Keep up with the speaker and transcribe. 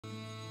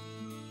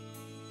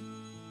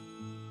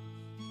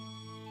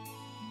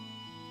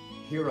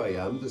Here I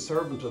am, the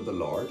servant of the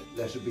Lord,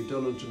 let it be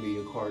done unto me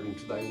according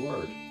to thy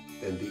word.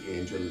 Then the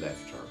angel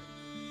left her.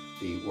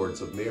 The words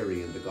of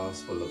Mary in the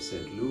Gospel of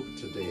St. Luke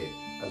today,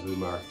 as we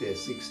mark day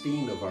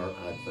 16 of our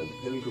Advent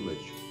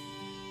pilgrimage.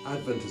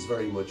 Advent is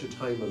very much a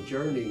time of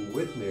journeying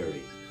with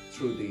Mary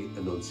through the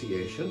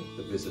Annunciation,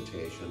 the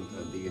Visitation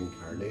and the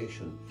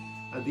Incarnation.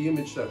 And the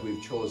image that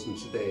we've chosen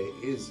today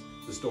is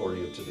the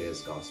story of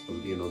today's Gospel,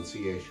 the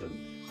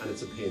Annunciation, and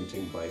it's a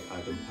painting by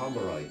Adam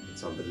Pomeroy.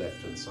 It's on the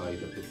left-hand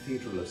side of the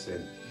Cathedral of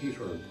St.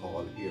 Peter and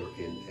Paul here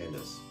in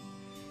Ennis.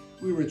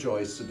 We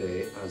rejoice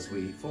today as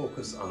we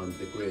focus on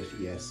the great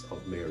yes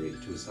of Mary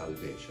to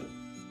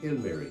salvation. Hail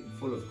Mary,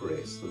 full of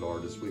grace, the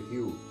Lord is with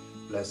you.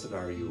 Blessed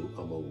are you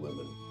among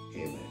women.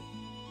 Amen.